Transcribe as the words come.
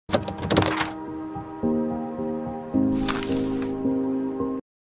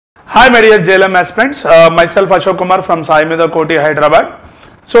Hi my dear JLM aspirants, myself Ashok Kumar from SAIMEDHA Koti, Hyderabad.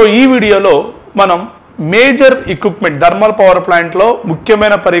 So ee video lo manam major equipment thermal power plant lo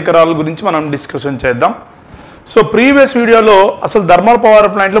ముఖ్యమైన పరికరాల గురించి మనం discussion చేద్దాం. So previous వీడియోలో అసలు thermal power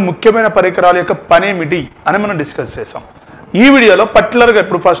plant లో ముఖ్యమైన పరికరాల యొక్క పని ఏమిటి అని మనం డిస్కస్ చేసాం. ఈ వీడియోలో పర్టికులర్ గా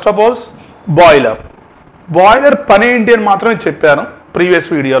ఇప్పుడు ఫస్ట్ ఆఫ్ ఆల్ బాయిలర్ పని ఏంటి అని మాత్రమే చెప్పాను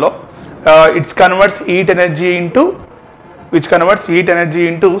ప్రీవియస్ వీడియోలో. It's converts heat energy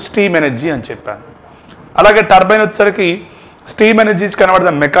into steam energy అని చెప్పాను. అలాగే టర్బైన్ వచ్చేసరికి steam energies convert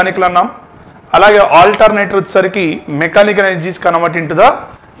the mechanical అన్నాం. అలాగే ఆల్టర్నేటర్ వచ్చేసరికి mechanical energies convert into the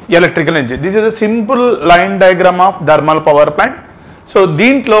electrical energy. This is a simple line diagram of thermal power plant. So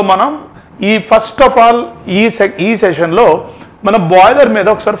దీంట్లో మనం ఈ ఫస్ట్ ఆఫ్ ఆల్ ఈ సెషన్లో మనం బాయిలర్ మీద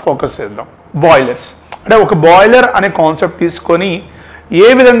ఒకసారి ఫోకస్ చేద్దాం. బాయిలర్స్ అంటే ఒక బాయిలర్ అనే కాన్సెప్ట్ తీసుకొని ఏ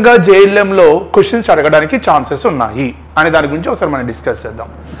విధంగా జేఎల్ఎంలో క్వశ్చన్స్ అడగడానికి ఛాన్సెస్ ఉన్నాయి అనే దాని గురించి ఒకసారి మనం డిస్కస్ చేద్దాం.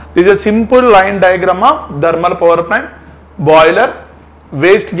 This is simple line diagram of thermal power plant. Boiler,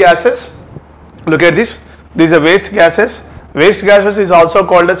 waste gases. Look at this. These are waste gases. Waste gases is also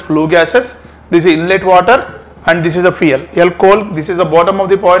called as flue gases. This is inlet water and this is a fuel. Coal. This is the bottom of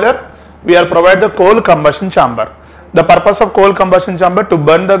the boiler. We are provide the coal combustion chamber. The purpose of coal combustion chamber to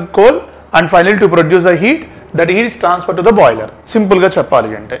burn the coal and finally to produce the heat. That heat is transferred to the boiler. Simple ga cheppali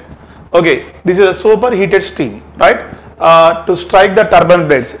ante. Okay. This is a superheated steam, right? To strike the turbine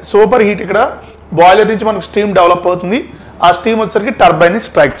blades. Superheat ikkada boiler nunchi manaku steam develop avutundi. Aa steam వచ్చేసరికి turbine ni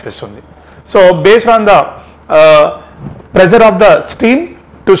strike చేస్తుంది. So based on the pressure of the steam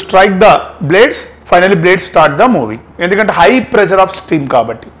to strike the blades, finally blades start the moving. ఎందుకంటే high pressure of steam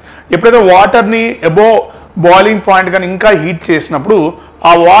కాబట్టి ఎప్పుడైతే వాటర్ని above boiling point కానీ ఇంకా heat చేసినప్పుడు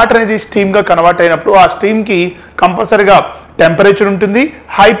ఆ వాటర్ అనేది స్టీమ్గా కన్వర్ట్ అయినప్పుడు ఆ స్టీమ్కి కంపల్సరీగా టెంపరేచర్ ఉంటుంది,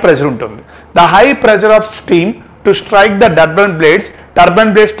 హై ప్రెషర్ ఉంటుంది. The high pressure of steam to strike the turbine blades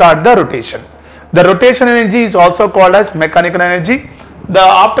start the rotation. The rotation energy is also called as mechanical energy.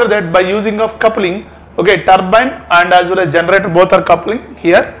 After that, by using of coupling, okay, turbine and as well as generator both are coupling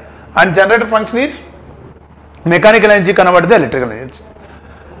here, and generator function is mechanical energy converted to electrical energy.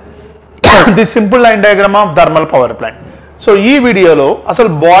 This simple line diagram of thermal power plant. So ee video lo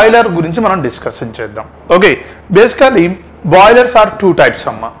asalu boiler gurinchi manam discussion cheddam. Okay, basically boilers are two types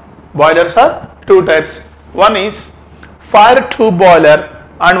amma. Boilers are two types. One is fire tube boiler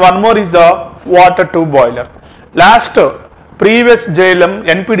and one more is the water tube boiler. Last previous JLM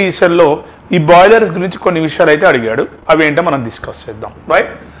ఎన్పిడిసిఎల్లో ఈ boilers గురించి కొన్ని విషయాలు అయితే అడిగాడు. అవి ఏంటో మనం discuss చేద్దాం, right?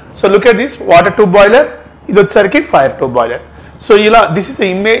 So look at this water tube boiler, ఇది వచ్చేసరికి ఫైర్ ట్యూబ్ బాయిలర్. సో ఇలా దిస్ ఇస్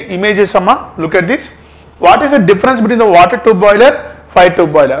ఇమేజెస్ అమ్మా. Look at this. What is the difference between the water tube boiler, fire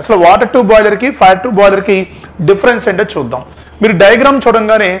tube boiler? అసలు water tube బాయిలర్కి fire tube బాయిలర్కి difference ఏంటో చూద్దాం. మీరు diagram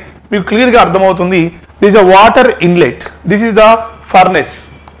చూడంగానే మీకు క్లియర్గా అర్థమవుతుంది. This a water inlet, this is the furnace.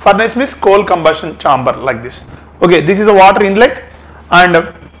 Furnace means coal combustion chamber like this. Okay, this is a water inlet and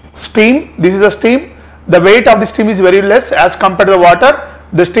steam. This is a steam. The weight of the steam is very less as compared to the water.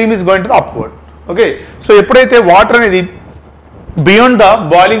 The steam is going to the upward. Okay, so ఎప్పుడైతే water అనేది beyond the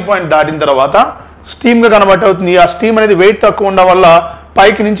boiling point దాటిన తర్వాత స్టీమ్గా convert అవుతుంది. ఆ steam అనేది wait తక్కువ ఉండడం వల్ల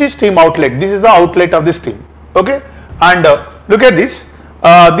పైకి నుంచి steam outlet. This is the outlet of the steam. Okay, and look at this.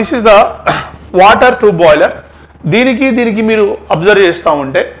 This is the water tube boiler. దీనికి మీరు అబ్జర్వ్ చేస్తూ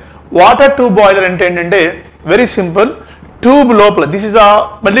ఉంటే వాటర్ ట్యూబ్ బాయిలర్ అంటే ఏంటంటే వెరీ సింపుల్. ట్యూబ్ లోపల దిస్ ఇస్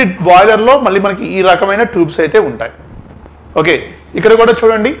మళ్ళీ బాయిలర్లో మళ్ళీ మనకి ఈ రకమైన ట్యూబ్స్ అయితే ఉంటాయి. ఓకే, ఇక్కడ కూడా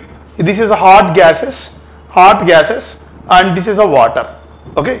చూడండి. This is hot gases and this is a water.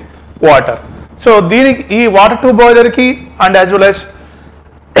 Okay, water. So దీనికి ఈ water tube బాయిలర్కి and as well as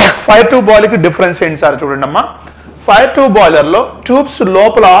fire tube బాయిలర్కి difference ఏంటి సార్ చూడండి అమ్మా. ఫైర్ ట్యూబ్ బాయిలర్లో ట్యూబ్స్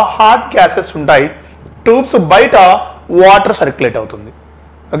లోపల హాట్ గ్యాసెస్ ఉంటాయి, ట్యూబ్స్ బయట వాటర్ సర్క్యులేట్ అవుతుంది.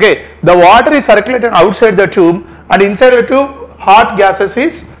 Okay, the water is circulated out side the tube and inside the tube hot gases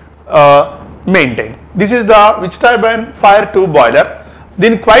is maintain. This is the which type and fire tube boiler.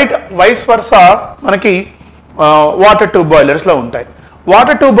 దీని quiet vice versa మనకి water tube బాయిలర్స్లో ఉంటాయి.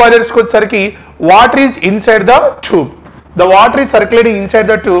 Water tube బాయిలర్స్కి వచ్చేసరికి water is inside the tube, the water is circulating inside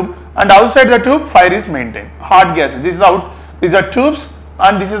the tube and out side the tube fire is maintain. Hot gases, these are tubes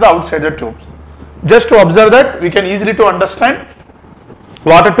and this is the outside the tubes. Just to observe that we can easily to understand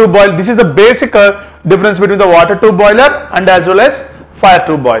water tube boiler. This is the basic difference between the water tube boiler and as well as fire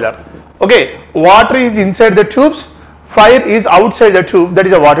tube boiler. Okay, water is inside the tubes, fire is outside the tube, that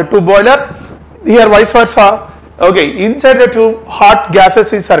is a water tube boiler. Here vice versa. Okay, inside the tube hot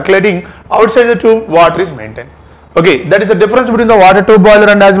gases is circulating, outside the tube water is maintained. Okay, that is the difference between the water tube boiler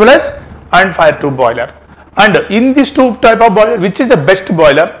and as well as fire tube boiler. And in this tube type of boiler, which is the best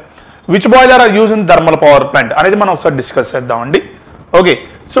boiler? Which boiler are used in thermal power plant అనేది మనం ఒకసారి discuss చేద్దామండి. Okay,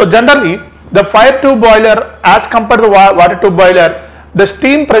 so generally the fire tube boiler as compared to the water tube boiler, the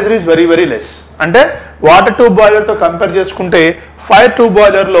steam pressure is very very less. అంటే water tube boiler తో compare చేసుకుంటే fire tube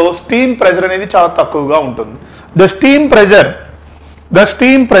boiler లో steam pressure అనేది చాలా తక్కువగా ఉంటుంది. The steam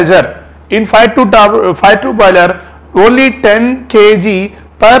pressure in fire tube boiler only 10 kg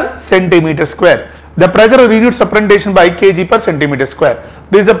per centimeter square. The pressure reduced supplementation by kg per centimeter square.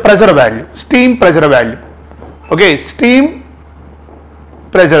 This is the pressure value, steam pressure value. Okay, steam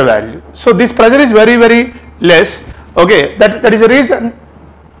pressure value. So this pressure is very very less. Okay, that is the reason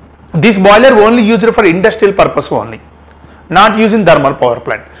this boiler only used for industrial purpose only, not used in thermal power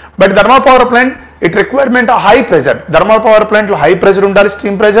plant. But thermal power plant it requirement a high pressure. Thermal power plant lo high pressure undali,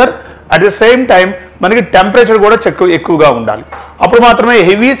 steam pressure, at the same time మనకి temperature కూడా ఎక్కువగా ఉండాలి. అప్పుడు మాత్రమే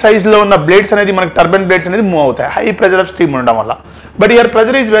heavy సైజ్లో ఉన్న blades అనేది మనకి టర్బైన్ బ్లేడ్స్ అనేది మూవ్ అవుతాయి హై ప్రెషర్ ఆఫ్ స్టీమ్ ఉండడం వల్ల. But here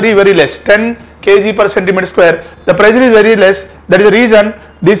pressure is very very less, 10 kg per centimeter square. The pressure is very less. That is the reason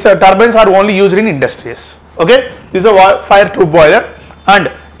these turbines are only used in industries. Okay, this is a fire tube boiler, and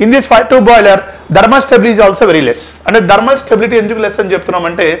in this fire tube boiler thermal stability is also very less. అంటే thermal stability ఎందుకు less అని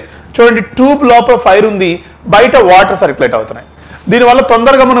చెప్తున్నామంటే చూడండి, tube లోపల fire ఉంది, బయట water circulate అవుతున్నాయి. దీనివల్ల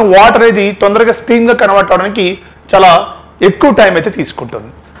తొందరగా మనం వాటర్ అనేది తొందరగా స్టీమ్గా కన్వర్ట్ అవడానికి చాలా ఎక్కువ టైం అయితే తీసుకుంటుంది.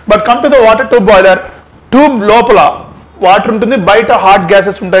 But come to the water tube boiler, tube లోపల వాటర్ ఉంటుంది, బయట హాట్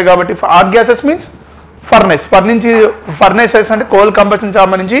గ్యాసెస్ ఉంటాయి. కాబట్టి హాట్ గ్యాసెస్ మీన్స్ ఫర్నేసెస్ అంటే కోల్ కంబషన్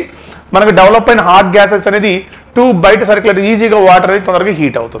చాంబర్ నుంచి మనకు డెవలప్ అయిన హాట్ గ్యాసెస్ అనేది ట్యూబ్ బయట సర్క్యులేట్ ఈజీగా వాటర్ అనేది తొందరగా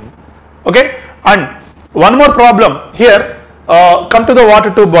హీట్ అవుతుంది. Okay, and one more problem here, come to the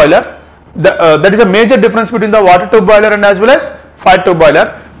water tube boiler. That is a major difference between the water tube boiler and as well as fire tube boiler.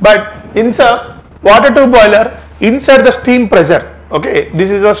 But inside water tube boiler, inside the steam pressure, okay, this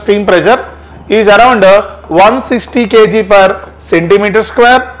is a steam pressure is around 160 kg per centimeter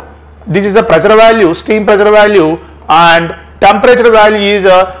square. This is the pressure value, steam pressure value, and temperature value is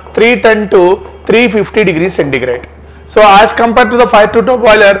 310 to 350 degrees centigrade. So as compared to the fire tube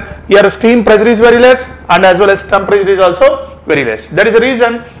boiler, your steam pressure is very less and as well as temperature is also very less. That is the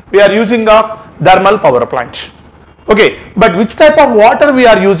reason we are using a thermal power plant. Okay, but which type of water we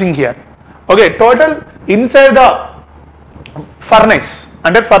are using here? Okay, total inside the furnace,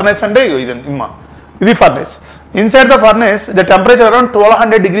 under furnace ante idi furnace, inside the furnace the temperature around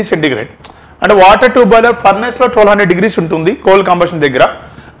 1200 degrees centigrade. And water tube boiler furnace lo 1200 degrees untundi coal combustion దగ్గర.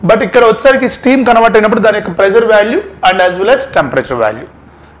 But ఇక్కడ వచ్చేసరికి steam convert అయినప్పుడు దాని యొక్క pressure value and as well as temperature value,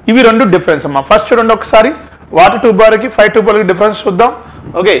 ఇవి రెండు difference అమ్మా. First చూడండి ఒకసారి water tube బాయిలర్కి fire tube బాయిలర్కి difference చూద్దాం.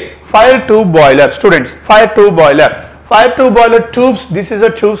 Okay, fire tube boiler students, fire tube boiler tubes, this is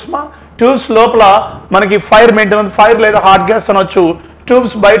a tubes మా. ట్యూబ్స్ లోపల మనకి ఫైర్ మెయింటైన్, ఫైర్ లేదా హాట్ గ్యాస్ అనొచ్చు,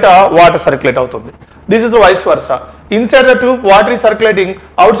 ట్యూబ్స్ బయట వాటర్ సర్క్యులేట్ అవుతుంది. This is vice versa. Inside the tube water is circulating,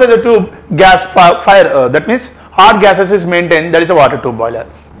 out side the tube gas fire, that means hot gases is maintain, that is a water tube boiler.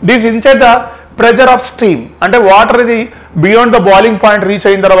 This inside the pressure of steam, అంటే water ఇది beyond the boiling point reach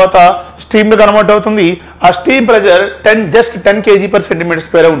అయిన తర్వాత steam convert అవుతుంది. ఆ steam pressure 10 kg per centimeter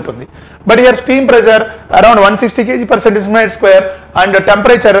square ఉంటుంది. But here steam pressure around 160 kg per centimeter square and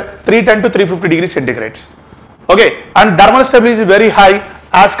temperature 310 to 350 degrees centigrade. Okay, and thermal stability is very high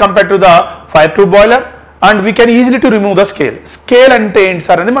as compared to the fire tube boiler, and we can easily to remove the scale. Scale అంటే ఏంటి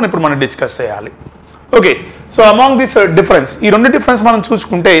sir అనేది మనం discuss చేయాలి. Okay, so among this difference, ఈ రెండు difference మనం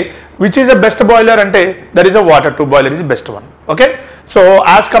చూసుకుంటే which is the best boiler అంటే that is a water tube boiler is best one. Okay, so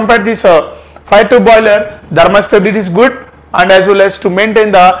as compare this fire tube boiler, thermal stability is good and as well as to maintain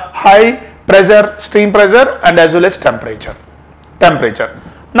the high pressure, steam pressure and as well as temperature.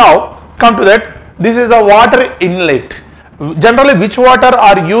 Now come to that, this is the water inlet. Generally which water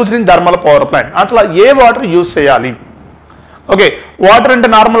are used in thermal power plant? అట్లా ఏ water use చేయాలి? Okay, water అంటే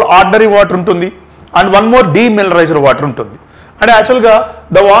normal ordinary water ఉంటుంది and one more demineralised water ఉంటుంది. అంటే యాక్చువల్గా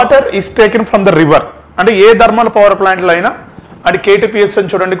the water is taken from the river. అంటే ఏ thermal power ప్లాంట్లో అయినా, అంటే KTPS అని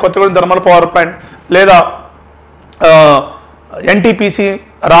చూడండి కొత్తగూడెం థర్మల్ పవర్ ప్లాంట్, లేదా NTPC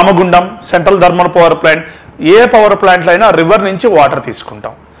Ramagundam central thermal power plant, ఏ పవర్ ప్లాంట్లో అయినా రివర్ నుంచి వాటర్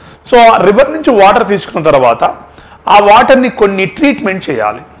తీసుకుంటాం. సో ఆ రివర్ నుంచి వాటర్ తీసుకున్న తర్వాత ఆ వాటర్ని కొన్ని ట్రీట్మెంట్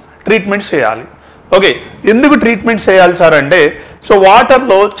చేయాలి. ఓకే, ఎందుకు ట్రీట్మెంట్ చేయాలి సార్ అంటే, సో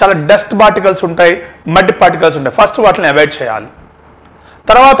వాటర్లో చాలా డస్ట్ పార్టికల్స్ ఉంటాయి, మడ్ పార్టికల్స్ ఉంటాయి, ఫస్ట్ వాటిని అవాయిడ్ చేయాలి.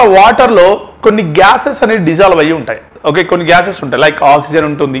 తర్వాత వాటర్లో కొన్ని గ్యాసెస్ అనేవి డిజాల్వ్ అయ్యి ఉంటాయి. ఓకే, కొన్ని గ్యాసెస్ ఉంటాయి లైక్ ఆక్సిజన్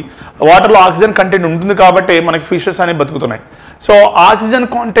ఉంటుంది, వాటర్లో ఆక్సిజన్ కంటెంట్ ఉంటుంది కాబట్టి మనకి ఫిషెస్ అనేవి బతుకుతున్నాయి. సో ఆక్సిజన్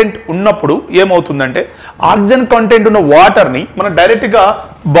కాంటెంట్ ఉన్నప్పుడు ఏమవుతుందంటే, ఆక్సిజన్ కాంటెంట్ ఉన్న వాటర్ని మనం డైరెక్ట్గా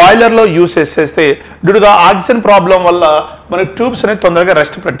బాయిలర్లో యూస్ చేసేస్తే due to the oxygen problem వల్ల మనకి ట్యూబ్స్ అనేది తొందరగా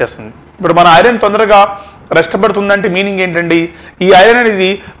రెస్ట్ పెట్టేస్తుంది. ఇప్పుడు మన ఐరన్ తొందరగా రెస్ట్ పడుతుందంటే మీనింగ్ ఏంటండి, ఈ ఐరన్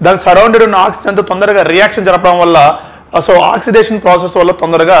అనేది దాని సరౌండెడ్ ఉన్న ఆక్సిజన్తో తొందరగా రియాక్షన్ జరపడం వల్ల సో ఆక్సిడేషన్ ప్రాసెస్ వల్ల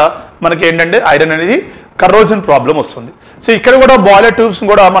తొందరగా మనకి ఏంటంటే ఐరన్ అనేది కరోజన్ ప్రాబ్లం వస్తుంది. సో ఇక్కడ కూడా బాయిలర్ ట్యూబ్స్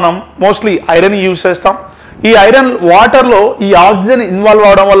కూడా మనం మోస్ట్లీ ఐరన్ యూజ్ చేస్తాం. ఈ ఐరన్ వాటర్లో ఈ ఆక్సిజన్ ఇన్వాల్వ్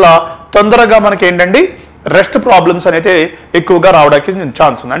అవడం వల్ల తొందరగా మనకి ఏంటంటే రెస్ట్ ప్రాబ్లమ్స్ అనేది ఎక్కువగా రావడానికి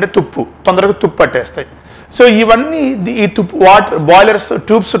ఛాన్స్ ఉంది. అంటే తొందరగా తుప్పు పట్టేస్తాయి. సో ఇవన్నీ ఈ వాటర్ బాయిలర్స్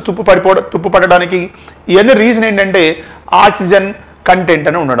ట్యూబ్స్ తుప్పు పట్టడానికి ఇవన్నీ రీజన్ ఏంటంటే ఆక్సిజన్ కంటెంట్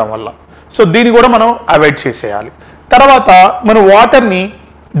అని ఉండడం వల్ల. సో దీన్ని కూడా మనం అవాయిడ్ చేసేయాలి. తర్వాత మనం వాటర్ని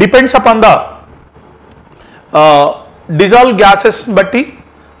depends upon the dissolve gases బట్టి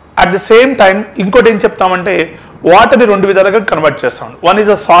అట్ ద సేమ్ టైం ఇంకోటి ఏం చెప్తామంటే వాటర్ని 2 విధాలుగా కన్వర్ట్ చేస్తాం. One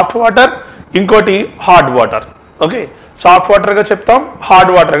is a soft water, ఇంకోటి హార్డ్ వాటర్. ఓకే, సాఫ్ట్ వాటర్గా చెప్తాం,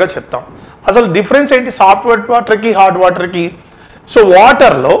 హార్డ్ వాటర్గా చెప్తాం. అసలు డిఫరెన్స్ ఏంటి సాఫ్ట్ వాటర్కి హార్డ్ వాటర్కి? సో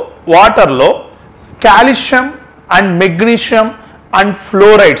వాటర్లో calcium and magnesium and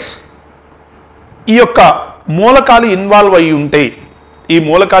fluorides ఈ యొక్క మూలకాలు ఇన్వాల్వ్ అయి ఉంటే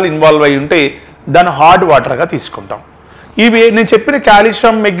దాన్ని హార్డ్ వాటర్గా తీసుకుంటాం. ఇవి నేను చెప్పిన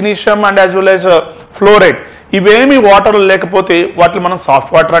calcium, magnesium and as well as fluoride ఇవేమి వాటర్లో లేకపోతే వాటిని మనం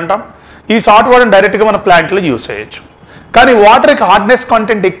సాఫ్ట్ వాటర్ అంటాం. ఈ సాఫ్ట్ వాటర్ డైరెక్ట్గా మన ప్లాంట్లో యూజ్ చేయొచ్చు. కానీ వాటర్కి హార్డ్నెస్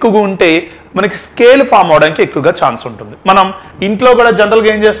కంటెంట్ ఎక్కువగా ఉంటే మనకి స్కేల్ ఫామ్ అవడానికి ఎక్కువగా ఛాన్స్ ఉంటుంది. మనం ఇంట్లో కూడా జనరల్గా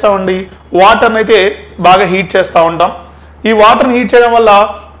ఏం చేస్తామండి, వాటర్ని అయితే బాగా హీట్ చేస్తూ ఉంటాం. ఈ వాటర్ని హీట్ చేయడం వల్ల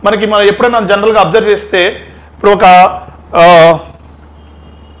మనం ఎప్పుడైనా జనరల్గా అబ్జర్వ్ చేస్తే ఇప్పుడు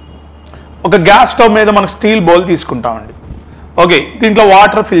ఒక గ్యాస్ స్టవ్ మీద మనం స్టీల్ బౌల్ తీసుకుంటామండి. ఓకే, దీంట్లో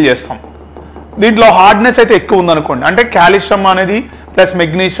వాటర్ ఫిల్ చేస్తాం. దీంట్లో హార్డ్నెస్ అయితే ఎక్కువ ఉందనుకోండి, అంటే కాల్షియం అనేది ప్లస్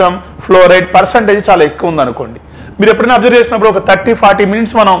మెగ్నీషియం ఫ్లోరైడ్ పర్సంటేజ్ చాలా ఎక్కువ ఉందనుకోండి. మీరు ఎప్పుడైనా అబ్జర్వ్ చేసినప్పుడు ఒక 30-40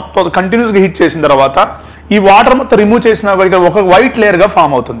 మినిట్స్ మనం కంటిన్యూస్గా హీట్ చేసిన తర్వాత ఈ వాటర్ మొత్తం రిమూవ్ చేసిన ఒక వైట్ లేయర్గా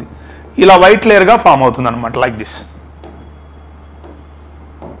ఫామ్ అవుతుంది. ఇలా వైట్ లేయర్గా ఫామ్ అవుతుంది అనమాట. లైక్ దిస్,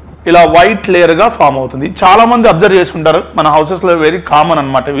 ఇలా వైట్ లేయర్గా ఫామ్ అవుతుంది. చాలామంది అబ్జర్వ్ చేసుకుంటారు, మన హౌసెస్లో వెరీ కామన్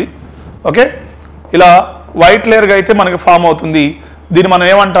అనమాట ఇవి. ఓకే, ఇలా వైట్ లేయర్గా అయితే మనకి ఫామ్ అవుతుంది. దీన్ని మనం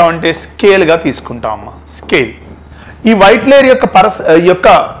ఏమంటామంటే స్కేల్గా తీసుకుంటాం అమ్మ, స్కేల్. ఈ వైట్ లేయర్ యొక్క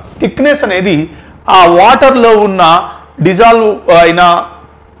థిక్నెస్ అనేది ఆ వాటర్లో ఉన్న డిజాల్వ్ అయిన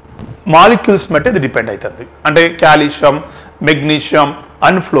మాలిక్యూల్స్ బట్టి ఇది డిపెండ్ అవుతుంది. అంటే కాల్షియం, మెగ్నీషియం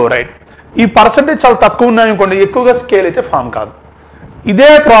అండ్ ఫ్లోరైడ్ ఈ పర్సంటేజ్ చాలా తక్కువ ఉన్నాయనుకోండి, ఎక్కువగా స్కేల్ అయితే ఫామ్ కాదు. ఇదే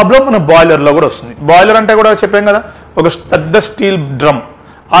ప్రాబ్లం మన బాయిలర్లో కూడా వస్తుంది. బాయిలర్ అంటే కూడా చెప్పాం కదా, ఒక పెద్ద స్టీల్ డ్రమ్.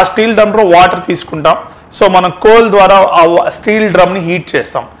 ఆ స్టీల్ డ్రమ్లో వాటర్ తీసుకుంటాం. సో మనం కోల్ ద్వారా ఆ స్టీల్ డ్రమ్ని హీట్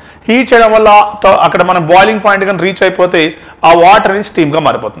చేస్తాం. హీట్ చేయడం వల్ల అక్కడ మన బాయిలింగ్ పాయింట్ కానీ రీచ్ అయిపోతే ఆ వాటర్ అనేది స్టీమ్గా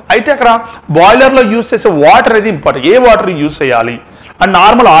మారిపోతుంది. అయితే అక్కడ బాయిలర్లో యూజ్ చేసే వాటర్ అనేది ఇంపార్టెంట్. ఏ వాటర్ యూజ్ చేయాలి and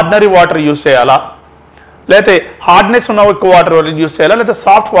normal ordinary water use చేయాలా, లేకపోతే హార్డ్నెస్ ఉన్న ఎక్కువ వాటర్ యూజ్ చేయాలా, లేకపోతే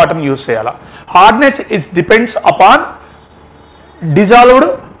సాఫ్ట్ వాటర్ని యూజ్ చేయాలా? Hardness is depends upon dissolved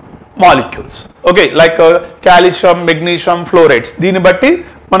molecules. Okay, like calcium, magnesium, fluorides. దీన్ని బట్టి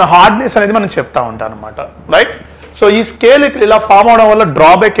మన హార్డ్నెస్ అనేది మనం చెప్తా ఉంటాం అనమాట. రైట్. సో ఈ స్కేల్ ఇలా ఫామ్ అవడం వల్ల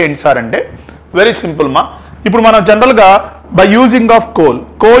డ్రాబ్యాక్ ఏంటి సార్ అంటే వెరీ సింపుల్ మా. ఇప్పుడు మనం జనరల్గా by using of coal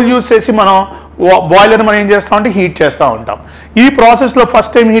use చేసి మనం బాయిలర్ మనం ఏం చేస్తామంటే హీట్ చేస్తూ ఉంటాం. ఈ ప్రాసెస్లో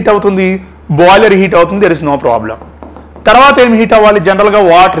ఫస్ట్ ఏం హీట్ అవుతుంది, బాయిలర్ హీట్ అవుతుంది, దెర్ ఇస్ నో ప్రాబ్లం. తర్వాత ఏం హీట్ అవ్వాలి, జనరల్గా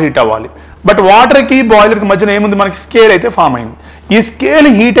వాటర్ హీట్ అవ్వాలి. బట్ వాటర్కి బాయిలర్కి మధ్యన ఏముంది, మనకి స్కేల్ అయితే ఫామ్ అయింది. ఈ స్కేల్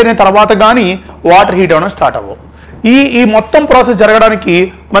హీట్ అయిన తర్వాత కానీ వాటర్ హీట్ అవ్వడం స్టార్ట్ అవ్వవు. ఈ మొత్తం ప్రాసెస్ జరగడానికి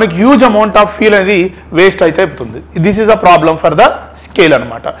మనకి హ్యూజ్ అమౌంట్ ఆఫ్ ఫ్యూల్ అనేది వేస్ట్ అయితే అవుతుంది. This is a problem for the scale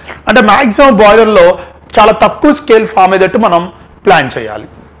అనమాట. అంటే మ్యాక్సిమం బాయిలర్లో చాలా తక్కువ స్కేల్ ఫామ్ అయ్యేటట్టు మనం ప్లాన్ చేయాలి.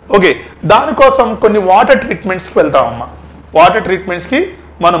 ఓకే, దానికోసం కొన్ని వాటర్ ట్రీట్మెంట్స్కి వెళ్తామమ్మా. వాటర్ ట్రీట్మెంట్స్కి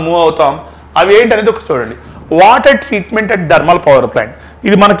మనం మూవ్ అవుతాం. అవి ఏంటనేది ఒక చూడండి. Water treatment at thermal power plant,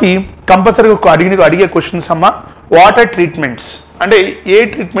 ఇది మనకి కంపల్సరీగా అడిగే క్వశ్చన్స్ అమ్మా. వాటర్ ట్రీట్మెంట్స్ అంటే ఏ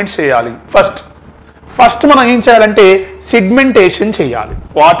ట్రీట్మెంట్స్ చేయాలి? ఫస్ట్ మనం ఏం చేయాలంటే సిడ్మెంటేషన్ చేయాలి.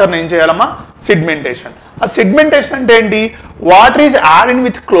 వాటర్ని ఏం చేయాలమ్మా, సిడ్మెంటేషన్. ఆ సిడ్మెంటేషన్ అంటే ఏంటి, water is added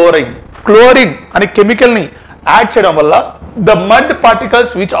with chlorine అనే కెమికల్ని యాడ్ చేయడం వల్ల the mud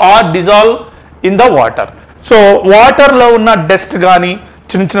particles which are dissolve in the water. So వాటర్లో ఉన్న డస్ట్ కానీ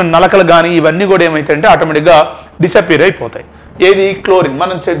చిన్న చిన్న నలకలు కానీ ఇవన్నీ కూడా ఏమైతాయంటే ఆటోమేటిక్గా డిసపియర్ అయిపోతాయి. ఏది, క్లోరిన్.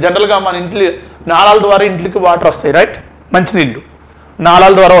 మనం జనరల్గా మన ఇంట్లో నాళాల ద్వారా ఇంట్లోకి వాటర్ వస్తాయి, రైట్? మంచినీళ్ళు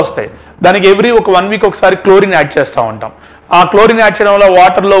నాళాల ద్వారా వస్తాయి. దానికి ఒక 1 వీక్ ఒకసారి క్లోరిన్ యాడ్ చేస్తూ ఉంటాం. ఆ క్లోరిన్ యాడ్ చేయడం వల్ల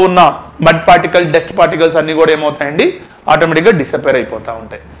వాటర్లో ఉన్న మడ్ పార్టికల్, డస్ట్ పార్టికల్స్ అన్నీ కూడా ఏమవుతాయండి, ఆటోమేటిక్గా డిసపియర్ అయిపోతూ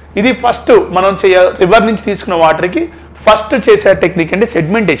ఉంటాయి. ఇది ఫస్ట్ మనం రివర్ నుంచి తీసుకున్న వాటర్కి ఫస్ట్ చేసే టెక్నిక్ అంటే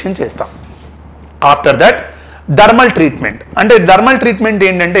సెడిమెంటేషన్ చేస్తాం. After that thermal treatment. అంటే థర్మల్ ట్రీట్మెంట్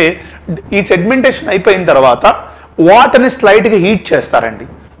ఏంటంటే ఈ సెడిమెంటేషన్ అయిపోయిన తర్వాత వాటర్ని స్లైట్గా హీట్ చేస్తారండి.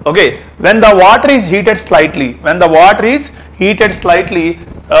 Okay, when the water is heated slightly,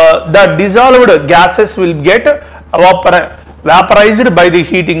 the dissolved gases will get వ్యాపరైజ్డ్ by the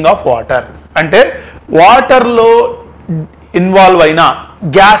heating of water. అంటే వాటర్లో ఇన్వాల్వ్ అయిన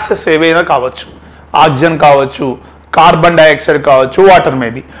గ్యాసెస్ ఏవైనా కావచ్చు, ఆక్సిజన్ కావచ్చు, కార్బన్ డైఆక్సైడ్ కావచ్చు, వాటర్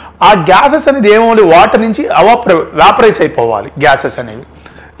మేబీ, ఆ గ్యాసెస్ అనేది ఏమోలి వాటర్ నుంచి వ్యాపరైజ్ అయిపోవాలి గ్యాసెస్ అనేవి.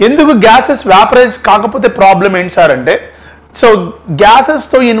 ఎందుకు గ్యాసెస్ వ్యాపరైజ్ కాకపోతే ప్రాబ్లం ఏంటి సార్ అంటే, సో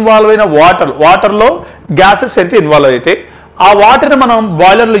గ్యాసెస్తో ఇన్వాల్వ్ అయిన వాటర్లో గ్యాసెస్ అయితే ఇన్వాల్వ్ అయితే ఆ వాటర్ని మనం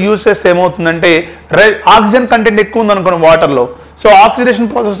బాయిలర్లో యూజ్ చేస్తే ఏమవుతుందంటే ఆక్సిజన్ కంటెంట్ ఎక్కువ ఉంది అనుకోండి వాటర్లో, సో ఆక్సిడేషన్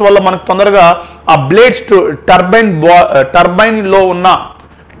ప్రాసెస్ వల్ల మనకు తొందరగా ఆ బ్లేడ్స్ టర్బైన్లో ఉన్న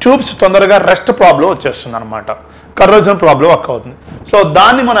ట్యూబ్స్ తొందరగా రెస్ట్ ప్రాబ్లం వచ్చేస్తుంది అనమాట, కరోజన్ ప్రాబ్లం వర్క్ అవుతుంది. సో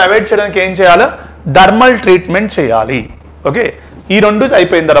దాన్ని మనం అవాయిడ్ చేయడానికి ఏం చేయాలి, థర్మల్ ట్రీట్మెంట్ చేయాలి. ఓకే, ఈ రెండు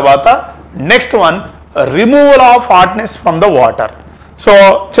అయిపోయిన తర్వాత next one removal of hardness from the water. So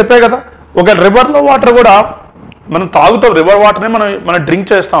చెప్పే కదా, ఒక రివర్లో వాటర్ కూడా మనం తాగుతాం, రివర్ వాటర్ని మనం డ్రింక్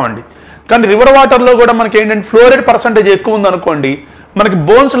చేస్తామండి. కానీ రివర్ వాటర్లో కూడా మనకి ఏంటంటే ఫ్లోరైడ్ పర్సంటేజ్ ఎక్కువ ఉందనుకోండి, మనకి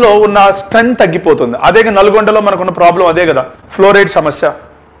బోన్స్లో ఉన్న స్ట్రెంత్ తగ్గిపోతుంది. అదే నల్గొండలో మనకున్న ప్రాబ్లం అదే కదా, ఫ్లోరైడ్ సమస్య.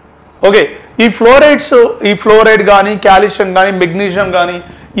 ఓకే, ఈ ఫ్లోరైడ్ కానీ కాల్షియం కానీ మెగ్నీషియం కానీ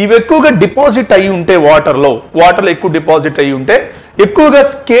ఇవి ఎక్కువగా డిపాజిట్ అయ్యి ఉంటే వాటర్లో ఎక్కువ డిపాజిట్ అయ్యి ఉంటే ఎక్కువగా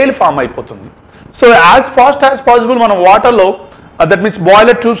స్కేల్ ఫామ్ అయిపోతుంది. So as fast as possible మనం వాటర్లో దట్ మీన్స్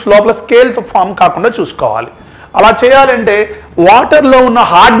బాయిలర్ ట్యూబ్స్ లోపల స్కేల్ ఫామ్ కాకుండా చూసుకోవాలి. అలా చేయాలంటే వాటర్లో ఉన్న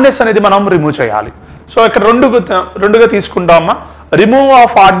హార్డ్నెస్ అనేది మనం రిమూవ్ చేయాలి. సో ఇక్కడ రెండుగా తీసుకుంటామా, remove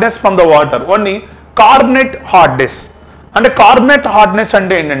of hardness from the water. Only carbonate hardness అంటే కార్బనేట్ హార్డ్నెస్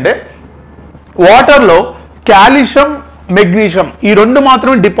అంటే ఏంటంటే వాటర్లో కాల్షియం మెగ్నీషియం ఈ రెండు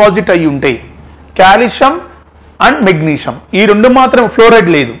మాత్రమే డిపాజిట్ అయ్యి ఉంటాయి. కాల్షియం అండ్ మెగ్నీషియం ఈ రెండు మాత్రమే, ఫ్లోరైడ్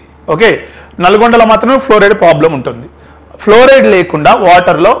లేదు. ఓకే, నల్గొండలో మాత్రమే ఫ్లోరైడ్ ప్రాబ్లం ఉంటుంది. ఫ్లోరైడ్ లేకుండా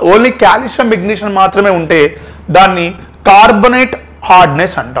వాటర్లో ఓన్లీ కాల్షియం మెగ్నీషియం మాత్రమే ఉంటే దాన్ని కార్బనేట్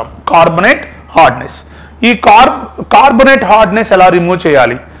హార్డ్నెస్ అంటాం. Carbonate hardness. ఈ కార్బనేట్ హార్డ్నెస్ ఎలా రిమూవ్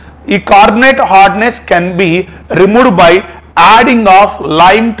చేయాలి? ఈ carbonate hardness can be removed by adding of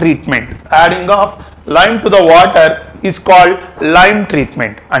lime treatment. Adding of lime to the water is called lime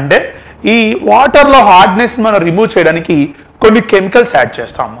treatment. అంటే ఈ వాటర్లో హార్డ్నెస్ మనం రిమూవ్ చేయడానికి కొన్ని కెమికల్స్ యాడ్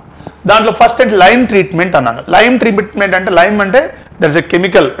చేస్తాము. దాంట్లో ఫస్ట్ అంటే లైమ్ ట్రీట్మెంట్ అన్నాను. లైమ్ ట్రీట్మెంట్ అంటే లైమ్ అంటే there is a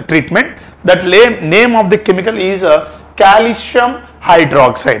chemical treatment. That name of the chemical is calcium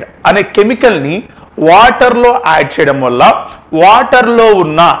hydroxide అనే కెమికల్ని వాటర్లో యాడ్ చేయడం వల్ల వాటర్లో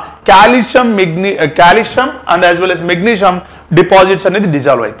ఉన్న calcium and as well as magnesium deposits అనేది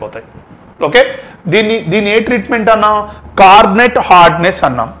డిజాల్వ్ అయిపోతాయి. ఓకే, దీన్ని ఏ ట్రీట్మెంట్ అన్నాం? కార్బనేట్ హార్డ్నెస్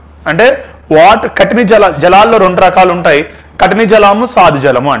అన్నాం. అంటే కఠిన జలాల్లో రెండు రకాలు ఉంటాయి, కఠిన జలము సాధు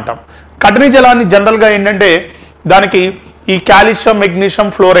జలము అంటాం. కఠిన జలాన్ని జనరల్గా ఏంటంటే దానికి ఈ కాల్షియం మెగ్నీషియం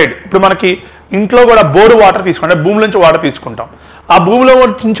ఫ్లోరైడ్, ఇప్పుడు మనకి ఇంట్లో కూడా బోరు వాటర్ తీసుకుంటాం, భూమి నుంచి వాటర్ తీసుకుంటాం. ఆ భూమిలో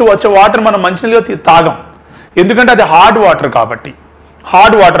నుంచి వచ్చే వాటర్ మనం మంచినీళ్ళలో తాగం, ఎందుకంటే అది హార్డ్ వాటర్ కాబట్టి.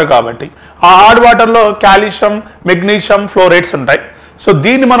 ఆ హార్డ్ వాటర్లో కాల్షియం మెగ్నీషియం ఫ్లోరైడ్స్ ఉంటాయి. సో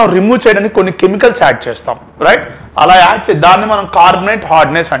దీన్ని మనం రిమూవ్ చేయడానికి కొన్ని కెమికల్స్ యాడ్ చేస్తాం, రైట్? అలా దాన్ని మనం కార్బనేట్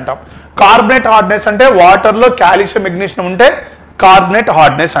హార్డ్నెస్ అంటాం. కార్బనేట్ హార్డ్నెస్ అంటే వాటర్లో కాల్షియం మెగ్నీషియం ఉంటే కార్బనేట్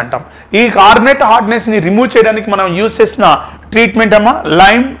హార్డ్నెస్ అంటాం. ఈ కార్బనేట్ హార్డ్నెస్ ని రిమూవ్ చేయడానికి మనం యూజ్ చేసిన ట్రీట్మెంట్ అమ్మా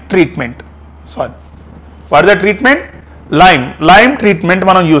lime treatment. Sorry, what the treatment? Lime treatment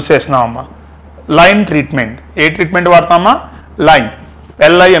మనం యూజ్ చేస్తున్నాం అమ్మా. Lime treatment. ఏ treatment వాడతామా? Lime,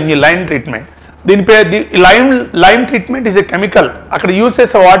 LIME, lime treatment. దీని పేరు lime treatment is a chemical. అక్కడ యూజ్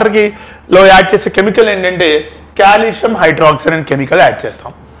చేసే వాటర్కి యాడ్ చేసే కెమికల్ ఏంటంటే కాల్షియం హైడ్రాక్సైడ్ అనే కెమికల్ యాడ్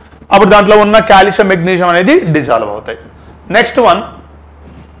చేస్తాం. అప్పుడు దాంట్లో ఉన్న కాల్షియం మెగ్నీషియం అనేది డిజాల్వ్ అవుతాయి. Next one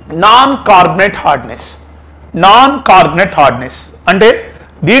non carbonate hardness. అంటే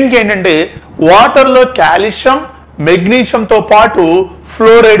దీనికి ఏంటంటే వాటర్లో కాల్షియం మెగ్నీషియంతో పాటు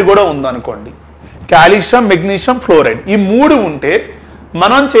ఫ్లోరైడ్ కూడా ఉందనుకోండి. కాల్షియం మెగ్నీషియం ఫ్లోరైడ్ ఈ మూడు ఉంటే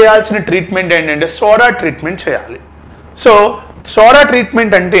మనం చేయాల్సిన ట్రీట్మెంట్ ఏంటంటే సోడా ట్రీట్మెంట్ చేయాలి. సో సోడా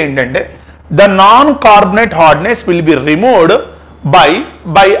ట్రీట్మెంట్ అంటే ఏంటంటే the non carbonate hardness will be removed by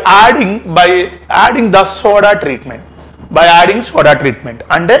adding the soda treatment. By adding soda treatment.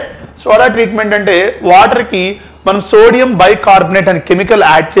 అంటే సోడా ట్రీట్మెంట్ అంటే వాటర్కి మనం సోడియం బైకార్బనేట్ అనే కెమికల్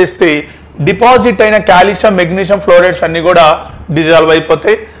యాడ్ చేస్తే డిపాజిట్ అయిన కాల్షియం మెగ్నీషియం ఫ్లోరైడ్స్ అన్ని కూడా డిజాల్వ్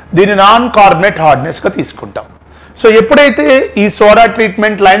అయిపోతాయి. దీన్ని నాన్ కార్బనేట్ హార్డ్నెస్గా తీసుకుంటాం. సో ఎప్పుడైతే ఈ సోడా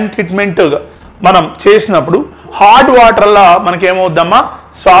ట్రీట్మెంట్ లైమ్ ట్రీట్మెంట్ మనం చేసినప్పుడు హార్డ్ వాటర్లా మనకి ఏమవుద్దమ్మా?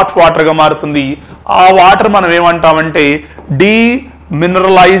 సాఫ్ట్ వాటర్గా మారుతుంది. ఆ వాటర్ మనం ఏమంటామంటే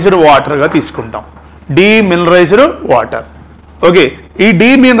డీమినరలైజ్డ్ వాటర్గా తీసుకుంటాం. Demineralised water. ఓకే, ఈ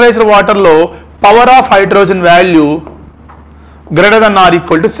డీమినరలైజ్డ్ వాటర్లో power of hydrogen value greater than are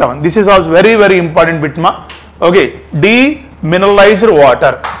equal to 7. This is also very very important bit మా. Okay, demineralised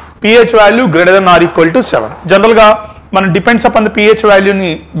water. pH value greater than are equal to 7. జనరల్గా మనం depends upon the pH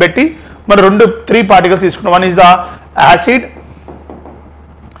వాల్యూని బట్టి మనం 3 particles తీసుకున్నాం. One is the acid,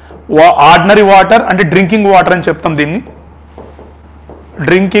 ordinary water అంటే drinking water అని చెప్తాం దీన్ని,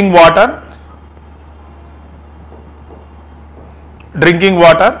 drinking water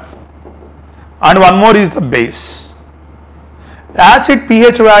and one more is the base. Acid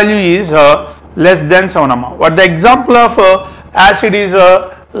pH value is less than 7. What the example of acid is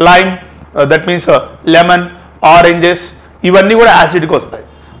lime, that means lemon, oranges, ఇవన్నీ కూడా యాసిడ్కి వస్తాయి.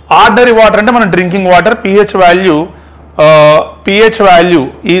 Ordinary water అంటే మన drinking water pH value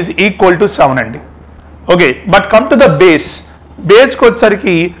is equal to 7 అండి. Okay, but come to the బేస్కి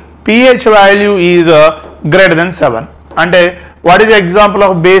వచ్చేసరికి pH value is greater than 7. అంటే what is the example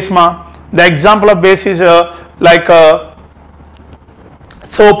of base మా? The example of base is like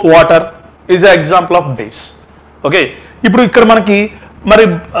soap water is the example of base. Okay, ఇప్పుడు ఇక్కడ మనకి మరి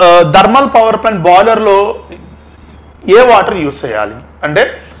thermal power plant బాయిలర్లో ఏ water use చేయాలి అంటే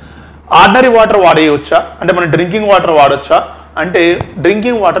ordinary water వాడేయవచ్చా అంటే మనం డ్రింకింగ్ వాటర్ వాడచ్చా అంటే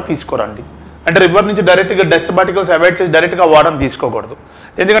డ్రింకింగ్ వాటర్ తీసుకోరండి. అంటే రివర్ నుంచి డైరెక్ట్గా డస్ట్ పార్టికల్స్ అవాయిడ్ చేసి డైరెక్ట్గా వాటర్ని తీసుకోకూడదు.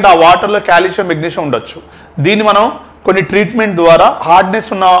 ఎందుకంటే ఆ వాటర్లో కాల్షియం మెగ్నీషియం ఉండొచ్చు. దీన్ని మనం కొన్ని ట్రీట్మెంట్ ద్వారా హార్డ్నెస్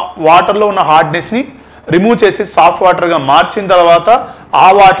ఉన్న వాటర్లో ఉన్న హార్డ్నెస్ని రిమూవ్ చేసి సాఫ్ట్ వాటర్గా మార్చిన తర్వాత ఆ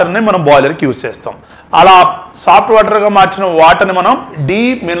వాటర్ని మనం బాయిలర్కి యూజ్ చేస్తాం. అలా సాఫ్ట్ వాటర్గా మార్చిన వాటర్ని మనం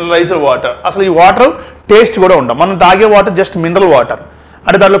డీమినరలైజ్డ్ వాటర్. అసలు ఈ వాటర్ టేస్ట్ కూడా ఉండవు. మనం తాగే వాటర్ జస్ట్ మినరల్ వాటర్,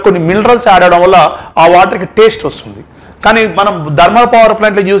 అంటే దాంట్లో కొన్ని మినరల్స్ యాడ్ అవడం వల్ల ఆ వాటర్కి టేస్ట్ వస్తుంది. కానీ మనం థర్మల్ పవర్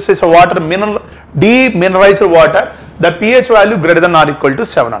ప్లాంట్లో యూజ్ చేసే water demineralised water, the pH value greater than are equal to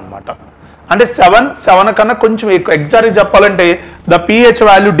 7 అనమాట. అంటే 7 కన్నా కొంచెం ఎక్కువ. ఎగ్జాక్ట్గా చెప్పాలంటే the pH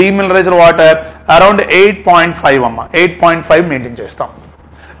value demineralised water around 8.5 అమ్మ, 8.5 మెయింటైన్ చేస్తాం.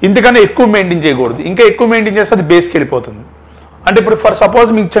 ఇంతకన్నా ఎక్కువ మెయింటైన్ చేయకూడదు. ఇంకా ఎక్కువ మెయింటైన్ చేస్తే అది బేస్కి వెళ్ళిపోతుంది. అంటే ఇప్పుడు ఫర్ సపోజ్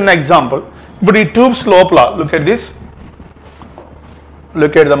మీకు చిన్న ఎగ్జాంపుల్, ఇప్పుడు ఈ ట్యూబ్స్ లోపల look at this,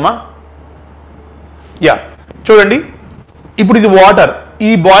 look at దమ్మా, yeah చూడండి. ఇప్పుడు ఇది వాటర్,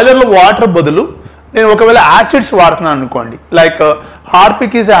 ఈ బాయిలర్లో వాటర్ బదులు నేను ఒకవేళ యాసిడ్స్ వాడుతున్నాను అనుకోండి, లైక్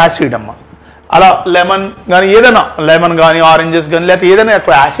హార్పిక్ ఈజ్ యాసిడ్ అమ్మ. అలా లెమన్ కానీ ఏదైనా, లెమన్ కానీ ఆరెంజెస్ కానీ లేకపోతే ఏదైనా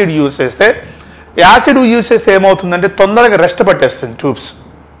ఎక్కువ యాసిడ్ యూజ్ చేస్తే ఏమవుతుందంటే తొందరగా రెస్ట్ పట్టేస్తుంది ట్యూబ్స్.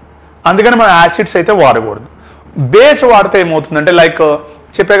 అందుకని మనం యాసిడ్స్ అయితే వాడకూడదు. బేస్ వాడితే ఏమవుతుందంటే లైక్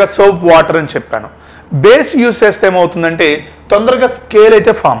చెప్పాక సోప్ వాటర్ అని చెప్పాను, బేస్ యూజ్ చేస్తే ఏమవుతుందంటే తొందరగా స్కేల్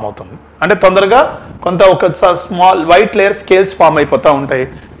అయితే ఫామ్ అవుతుంది. అంటే తొందరగా ఒక small white layer scales form అయిపోతూ ఉంటాయి.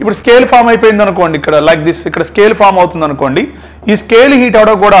 ఇప్పుడు స్కేల్ ఫామ్ అయిపోయింది అనుకోండి, ఇక్కడ లైక్ దిస్, ఇక్కడ స్కేల్ ఫామ్ అవుతుంది అనుకోండి, ఈ స్కేల్ హీట్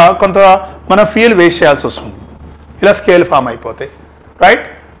అవడం కూడా కొంత మనం ఫ్యూయల్ వేస్ట్ చేయాల్సి వస్తుంది ఇలా స్కేల్ ఫామ్ అయిపోతాయి, రైట్.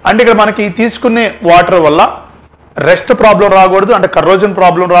 అంటే ఇక్కడ మనకి తీసుకునే వాటర్ వల్ల రెస్ట్ ప్రాబ్లం రాకూడదు, అంటే కరోజన్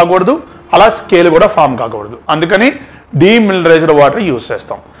ప్రాబ్లం రాకూడదు, అలా స్కేల్ కూడా ఫామ్ కాకూడదు. అందుకని డీమినరలైజ్డ్ వాటర్ యూజ్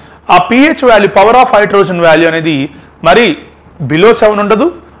చేస్తాం. ఆ pH value, power of hydrogen value అనేది మరి బిలో 7 ఉండదు,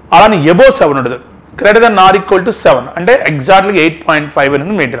 అలానే ఎబో 7 ఉండదు, greater than are equal to 7 అంటే ఎగ్జాక్ట్లీ 8.5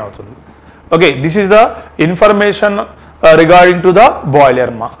 అనేది మెయింటైన్ అవుతుంది. Okay, this is the information regarding to the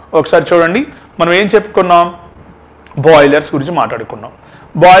boiler మా. ఒకసారి చూడండి, మనం ఏం చెప్పుకున్నాం, బాయిలర్స్ గురించి మాట్లాడుకున్నాం.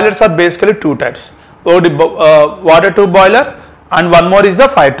 బాయిలర్స్ ఆర్ బేసికలీ 2 types, ఒకటి water tube boiler and one more is the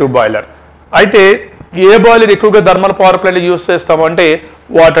fire tube boiler. అయితే ఏ బాయిలర్ ఎక్కువగా థర్మల్ పవర్ ప్లాంట్ యూజ్ చేస్తామంటే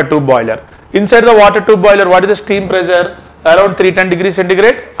water tube boiler. Inside the water tube boiler what is the steam pressure around 310 degrees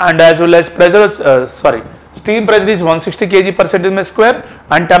centigrade, and as well as steam pressure is 160 kg per centimeter square,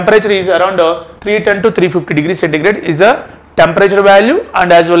 and temperature is around 310 to 350 degrees centigrade is the temperature value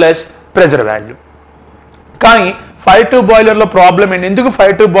and as well as pressure value. కానీ fire tube బాయిలర్లో problem ఏంటి, ఎందుకు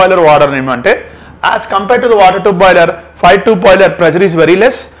fire tube boiler వాడరు అంటే as compare to the water tube boiler, fire tube boiler pressure is very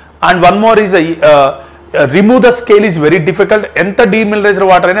less and one more is remove the scale is very difficult. ఎంత demineralised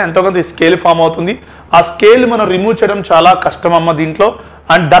water అయినా ఎంతో కొంత scale form అవుతుంది. ఆ scale మనం remove చేయడం చాలా కష్టం అమ్మ దీంట్లో,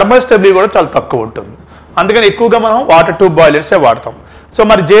 అండ్ థర్మల్ స్టెబిలిటీ కూడా చాలా తక్కువ ఉంటుంది. అందుకని ఎక్కువగా మనం వాటర్ ట్యూబ్ బాయిలర్సే వాడతాం. సో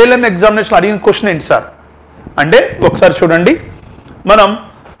మరి JLM ఎగ్జామినేషన్ అడిగిన క్వశ్చన్ ఏంటి సార్ అంటే ఒకసారి చూడండి, మనం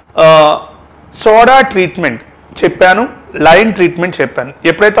సోడా ట్రీట్మెంట్ చెప్పాను, లైన్ ట్రీట్మెంట్ చెప్పాను.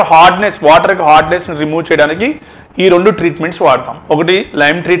 ఎప్పుడైతే హార్డ్నెస్, వాటర్కి హార్డ్నెస్ని రిమూవ్ చేయడానికి ఈ 2 ట్రీట్మెంట్స్ వాడతాం, ఒకటి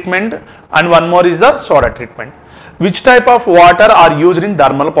lime treatment and one more is the soda treatment. Which type of water are used in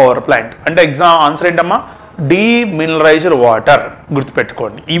thermal power plant అంటే ఆన్సర్ ఏంటమ్మా, డీమినరలైజ్డ్ వాటర్.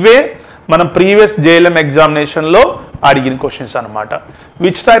 గుర్తుపెట్టుకోండి, ఇవే మనం ప్రీవియస్ JLM ఎగ్జామినేషన్లో అడిగిన క్వశ్చన్స్ అనమాట.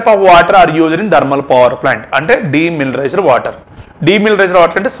 Which type of water are used in thermal power plant అంటే demineralised water. Demineralised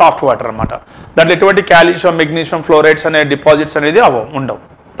water అంటే సాఫ్ట్ వాటర్ అనమాట. దాంట్లో ఎటువంటి కాల్షియం, మెగ్నీషియం, ఫ్లోరైడ్స్ అనే డిపాజిట్స్ అనేది ఉండవు,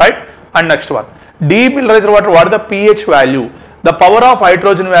 right. And next one, demineralised water what the pH value, the power of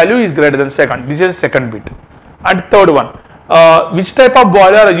hydrogen value is greater than 2. This is second bit. And third one, which type of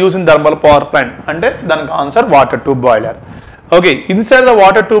boiler use in thermal power plant అంటే దానికి answer water tube boiler. Okay, inside the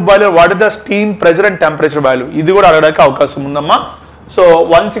water tube boiler what is the steam pressure and temperature value, ఇది కూడా అడగడానికి అవకాశం ఉందమ్మా. So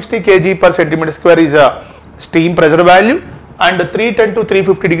 160 kg/cm² is a steam pressure value and 310 to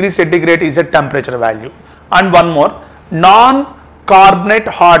 350 degrees centigrade is a temperature value. And one more, non-carbonate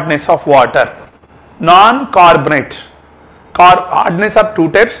hardness of water. Non-carbonate hardness are two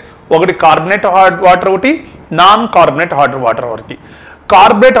types, ఒకటి carbonate hard water ఒకటి non-carbonate hard water ఒకటి.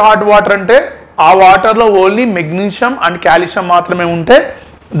 Carbonate hard water అంటే ఆ వాటర్లో only magnesium and calcium మాత్రమే ఉంటే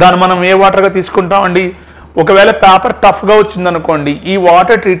దాన్ని మనం ఏ వాటర్గా తీసుకుంటామండి. ఒకవేళ పేపర్ టఫ్గా వచ్చిందనుకోండి ఈ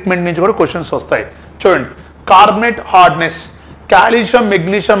వాటర్ ట్రీట్మెంట్ నుంచి కూడా క్వశ్చన్స్ వస్తాయి. చూడండి, కార్బనేట్ హార్డ్నెస్, కాల్షియం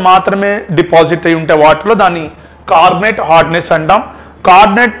మెగ్నీషియం మాత్రమే డిపాజిట్ అయి ఉంటే వాటర్లో దాన్ని కార్బనేట్ హార్డ్నెస్ అంటాం.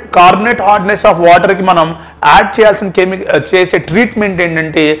 కార్బనేట్ హార్డ్నెస్ ఆఫ్ వాటర్కి మనం యాడ్ చేయాల్సిన చేసే ట్రీట్మెంట్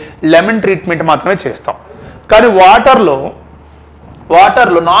ఏంటంటే లెమన్ ట్రీట్మెంట్ మాత్రమే చేస్తాం. కానీ వాటర్లో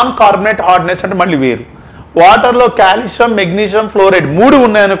నాన్ కార్బనేట్ హార్డ్నెస్ అంటే మళ్ళీ వేరు. వాటర్లో కాల్షియం మెగ్నీషియం ఫ్లోరైడ్ మూడు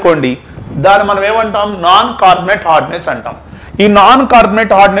ఉన్నాయనుకోండి దాన్ని మనం ఏమంటాం, నాన్ కార్బనేట్ హార్డ్నెస్ అంటాం. ఈ నాన్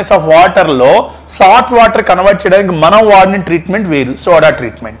కార్బనేట్ హార్డ్నెస్ ఆఫ్ వాటర్లో సాల్ట్ వాటర్ కన్వర్ట్ చేయడానికి మనం వాడిన ట్రీట్మెంట్ వేరు, సోడా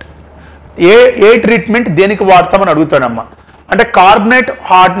ట్రీట్మెంట్. ఏ ట్రీట్మెంట్ దేనికి వాడతామని అడుగుతాడమ్మా. అంటే కార్బనేట్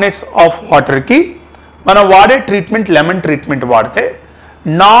హార్డ్నెస్ ఆఫ్ వాటర్కి మనం వాడే ట్రీట్మెంట్ లెమన్ ట్రీట్మెంట్ వాడితే,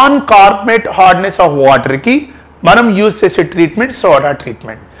 నాన్ కార్బనేట్ హార్డ్నెస్ ఆఫ్ వాటర్కి మనం యూజ్ చేసే ట్రీట్మెంట్ సోడా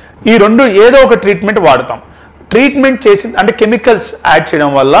ట్రీట్మెంట్. ఈ రెండు ఏదో ఒక ట్రీట్మెంట్ వాడతాం. ట్రీట్మెంట్ చేసి అంటే కెమికల్స్ యాడ్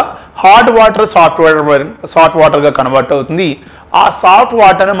చేయడం వల్ల హాట్ వాటర్ సాల్ట్ వాటర్గా కన్వర్ట్ అవుతుంది. ఆ సాల్ట్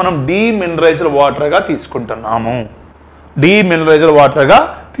వాటర్ని మనం డీమినరైజ్డ్ వాటర్గా తీసుకుంటున్నాము.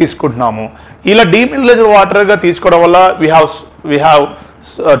 ఇలా డీమినరైజ్డ్ వాటర్గా తీసుకోవడం వల్ల we have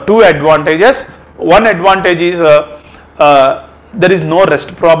two advantages. One advantage is there is no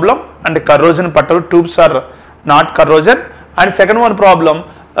rust problem and corrosion pattern tubes are not corrosion. And second one problem,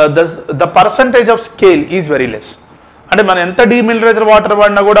 the percentage of scale is very less. అంటే మనం ఎంత డీమినరైజ్డ్ water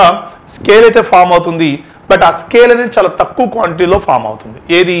వాడినా కూడా scale అయితే form అవుతుంది, but ఆ scale అనేది చాలా తక్కువ క్వాంటిటీలో ఫామ్ అవుతుంది.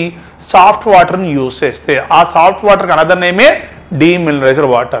 ఏది, సాఫ్ట్ వాటర్ని యూజ్ చేస్తే. ఆ సాఫ్ట్ వాటర్కి అనదర్ నేమే డీమినరైజ్డ్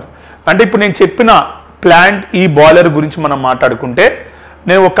వాటర్. అంటే ఇప్పుడు నేను చెప్పిన ప్లాంట్ ఈ బాయిలర్ గురించి మనం మాట్లాడుకుంటే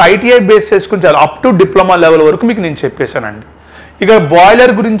నేను ఒక ఐటీఐ బేస్ చేసుకుని చాలా అప్ టు డిప్లొమా లెవెల్ వరకు మీకు నేను చెప్పేశానండి. ఇక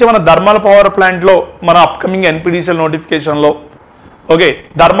బాయిలర్ గురించి మన థర్మల్ పవర్ ప్లాంట్లో మన అప్కమింగ్ ఎన్పిడిసిఎల్ నోటిఫికేషన్లో okay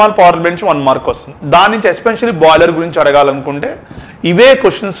thermal power plant 1 mark వస్తుంది. దాని నుంచి ఎస్పెషల్లీ బాయిలర్ గురించి అడగాలనుకుంటే ఇవే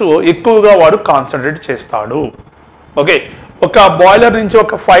క్వశ్చన్స్ ఎక్కువగా వాడు కాన్సన్ట్రేట్ చేస్తాడు. ఓకే, ఒక బాయిలర్ నుంచి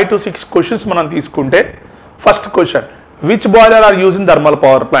ఒక 5 to 6 క్వశ్చన్స్ మనం తీసుకుంటే, first question, which boiler are using thermal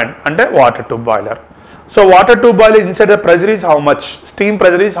power plant అంటే water tube boiler. So water tube boiler inside the pressure is how much, steam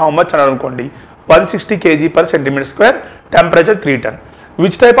pressure is how much అని అనుకోండి, 160 kg/cm², temperature 310.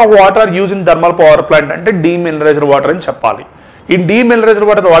 Which type of water are using thermal power plant అంటే డీమినరైజ్డ్ water అని చెప్పాలి. In డీమినరైజ్డ్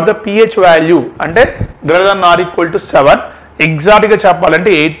water what the pH value అంటే >= 7, ఎగ్జాక్ట్గా చెప్పాలంటే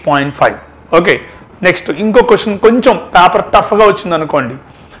 8.5. Okay, next ఇంకో question కొంచెం పేపర్ టఫ్గా వచ్చింది అనుకోండి,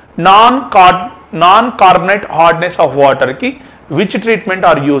 నాన్ కార్బనేట్ హార్డ్నెస్ ఆఫ్ వాటర్కి విచ్ ట్రీట్మెంట్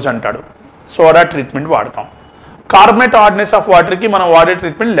ఆర్ యూజ్ అంటాడు. సోడా ట్రీట్మెంట్ వాడతాం. కార్బనేట్ హార్డ్నెస్ ఆఫ్ వాటర్కి మనం వాడే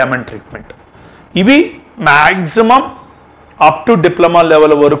ట్రీట్మెంట్ లెమన్ ట్రీట్మెంట్. ఇవి maximum up to diploma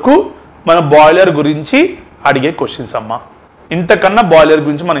level వరకు మన బాయిలర్ గురించి అడిగే క్వశ్చన్స్ అమ్మా. ఇంతకన్నా బాయిలర్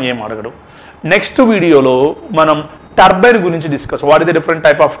గురించి మనం ఏం అడగడు. నెక్స్ట్ వీడియోలో మనం టర్బైన్ గురించి discuss, what is the different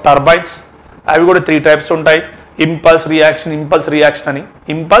type of turbines. అవి కూడా 3 టైప్స్ ఉంటాయి, ఇంపల్స్ రియాక్షన్ అని,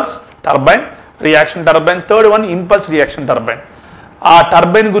 impulse turbine, reaction turbine, third one impulse reaction turbine. ఆ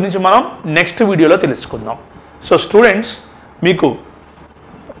టర్బైన్ గురించి మనం నెక్స్ట్ వీడియోలో తెలుసుకుందాం. సో స్టూడెంట్స్,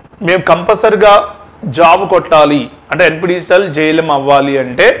 మేము కంపల్సరిగా జాబ్ కొట్టాలి అంటే ఎన్పిడిసిఎల్ జేఎల్ఎం అవ్వాలి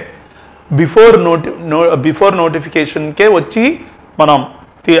అంటే బిఫోర్ నోటిఫికేషన్కే వచ్చి మనం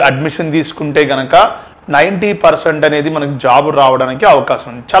అడ్మిషన్ తీసుకుంటే కనుక 90% అనేది మనకి జాబ్ రావడానికి అవకాశం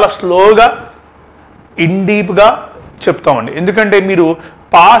ఉంది. చాలా స్లోగా ఇన్డీప్గా చెప్తామండి. ఎందుకంటే మీరు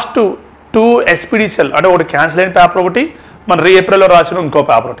పాస్ట్ 2 ఎస్పీడిసిఎల్ అంటే ఒకటి క్యాన్సిల్ అయిన పేపర్ ఒకటి, మన ఏప్రిల్లో రాసిన ఇంకో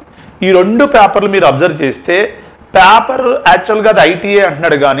పేపర్ ఒకటి, ఈ 2 పేపర్లు మీరు అబ్జర్వ్ చేస్తే పేపర్ యాక్చువల్గా అది ఐటీఏ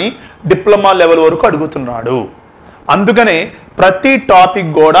అంటున్నాడు కానీ డిప్లొమా లెవెల్ వరకు అడుగుతున్నాడు. అందుకనే ప్రతి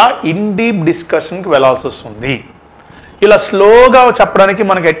టాపిక్ కూడా ఇన్ డీప్ డిస్కషన్కి వెళ్ళాల్సి వస్తుంది. ఇలా స్లోగా చెప్పడానికి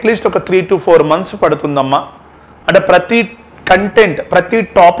మనకి అట్లీస్ట్ ఒక 3 to 4 months పడుతుందమ్మా. అంటే ప్రతి కంటెంట్ ప్రతి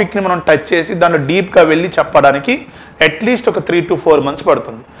టాపిక్ని మనం టచ్ చేసి దాంట్లో డీప్గా వెళ్ళి చెప్పడానికి అట్లీస్ట్ ఒక 3 to 4 months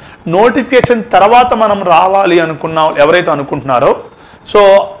పడుతుంది. నోటిఫికేషన్ తర్వాత మనం రావాలి ఎవరైతే అనుకుంటున్నారో, సో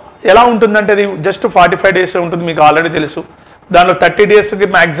ఎలా ఉంటుందంటే అది జస్ట్ 45 days ఉంటుంది, మీకు ఆల్రెడీ తెలుసు. దాంట్లో 30 daysకి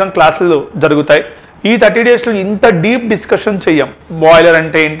మ్యాక్సిమం క్లాసులు జరుగుతాయి. ఈ 30 daysలో ఇంత డీప్ డిస్కషన్ చెయ్యం. బాయిలర్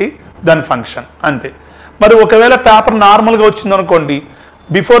అంటే ఏంటి, దాని ఫంక్షన్ అంతే. మరి ఒకవేళ పేపర్ నార్మల్గా వచ్చిందనుకోండి,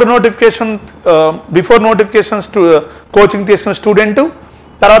 బిఫోర్ నోటిఫికేషన్ కోచింగ్ తీసుకున్న స్టూడెంట్,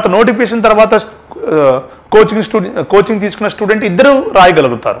 తర్వాత నోటిఫికేషన్ తర్వాత కోచింగ్ తీసుకున్న స్టూడెంట్ ఇద్దరు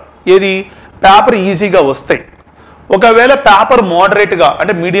రాయగలుగుతారు. ఏది పేపర్ ఈజీగా వస్తాయి. ఒకవేళ పేపర్ మోడరేట్గా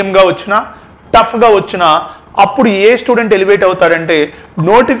అంటే మీడియంగా వచ్చినా టఫ్గా వచ్చినా అప్పుడు ఏ స్టూడెంట్ ఎలివేట్ అవుతాడంటే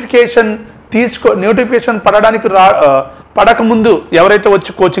నోటిఫికేషన్ పడకముందు ఎవరైతే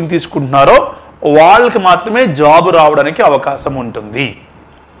వచ్చి కోచింగ్ తీసుకుంటున్నారో వాళ్ళకి మాత్రమే జాబ్ రావడానికి అవకాశం ఉంటుంది.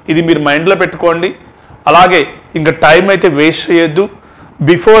 ఇది మీరు మైండ్లో పెట్టుకోండి. అలాగే ఇంకా టైం అయితే వేస్ట్ చేయొద్దు.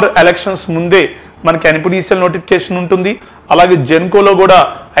 బిఫోర్ ఎలక్షన్స్ ముందే మనకి ఎన్పిటిసిఎల్ నోటిఫికేషన్ ఉంటుంది. అలాగే జెన్కోలో కూడా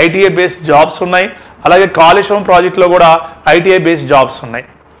ఐటీఐ బేస్డ్ జాబ్స్ ఉన్నాయి. అలాగే కాళేశ్వరం ప్రాజెక్ట్లో కూడా ఐటీఐ బేస్డ్ జాబ్స్ ఉన్నాయి.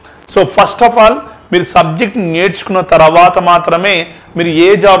 సో ఫస్ట్ ఆఫ్ ఆల్ మీరు సబ్జెక్ట్ నేర్చుకున్న తర్వాత మాత్రమే మీరు ఏ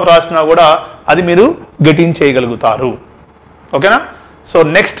జాబ్ రాసినా కూడా అది మీరు గెట్ ఇన్ చేయగలుగుతారు. ఓకేనా? సో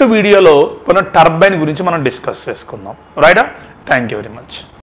నెక్స్ట్ వీడియోలో కొన్ని టర్బైన్ గురించి మనం డిస్కస్ చేసుకుందాం. రైటా? Thank you very much.